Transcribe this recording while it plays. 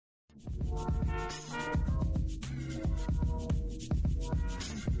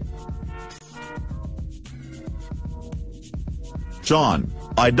John,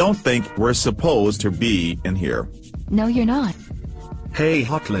 I don't think we're supposed to be in here. No, you're not. Hey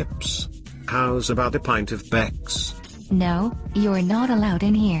Hot Lips. How's about a pint of Beck's? No, you're not allowed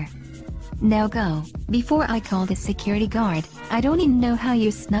in here. Now go, before I call the security guard. I don't even know how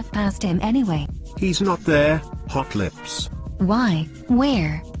you snuck past him anyway. He's not there, Hot Lips. Why?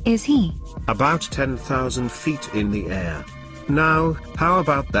 Where is he? About 10,000 feet in the air. Now, how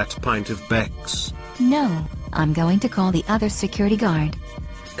about that pint of Beck's? No, I'm going to call the other security guard.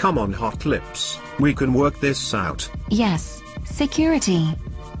 Come on Hot Lips, we can work this out. Yes, security.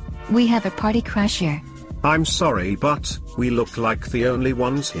 We have a party crasher. I'm sorry but, we look like the only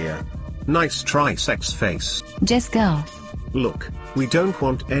ones here. Nice try sex face. Just go. Look, we don't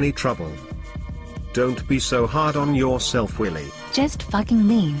want any trouble. Don't be so hard on yourself, Willie. Just fucking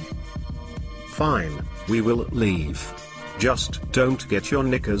leave. Fine, we will leave. Just don't get your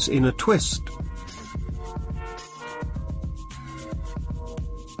knickers in a twist.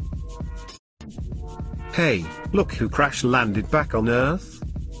 Hey, look who crash landed back on Earth.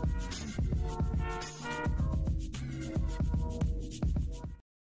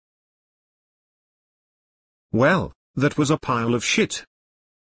 Well, that was a pile of shit.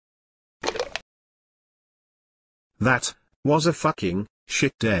 That was a fucking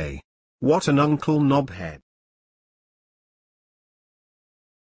shit day. What an Uncle Knobhead.